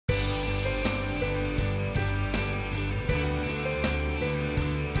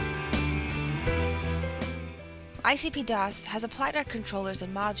ICP DAS has applied our controllers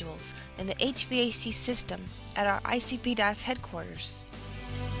and modules in the HVAC system at our ICP DAS headquarters.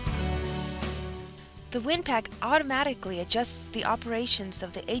 The WinPAC automatically adjusts the operations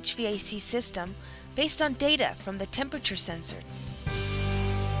of the HVAC system based on data from the temperature sensor.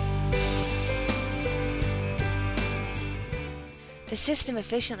 The system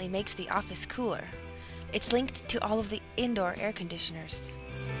efficiently makes the office cooler. It's linked to all of the indoor air conditioners.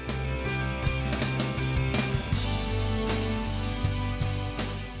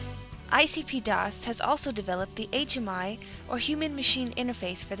 ICP DAS has also developed the HMI, or human-machine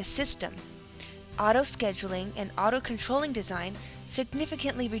interface, for the system. Auto-scheduling and auto-controlling design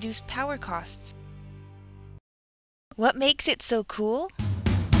significantly reduce power costs. What makes it so cool?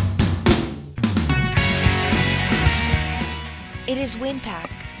 It is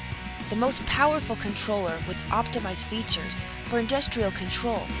WinPAC, the most powerful controller with optimized features for industrial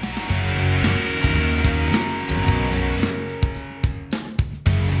control.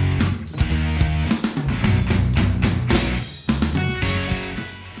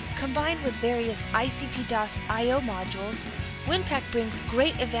 Combined with various ICP DAS I/O modules, WinPAC brings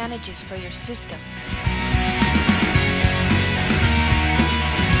great advantages for your system.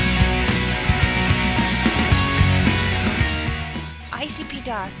 ICP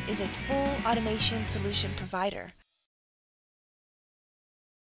DAS is a full automation solution provider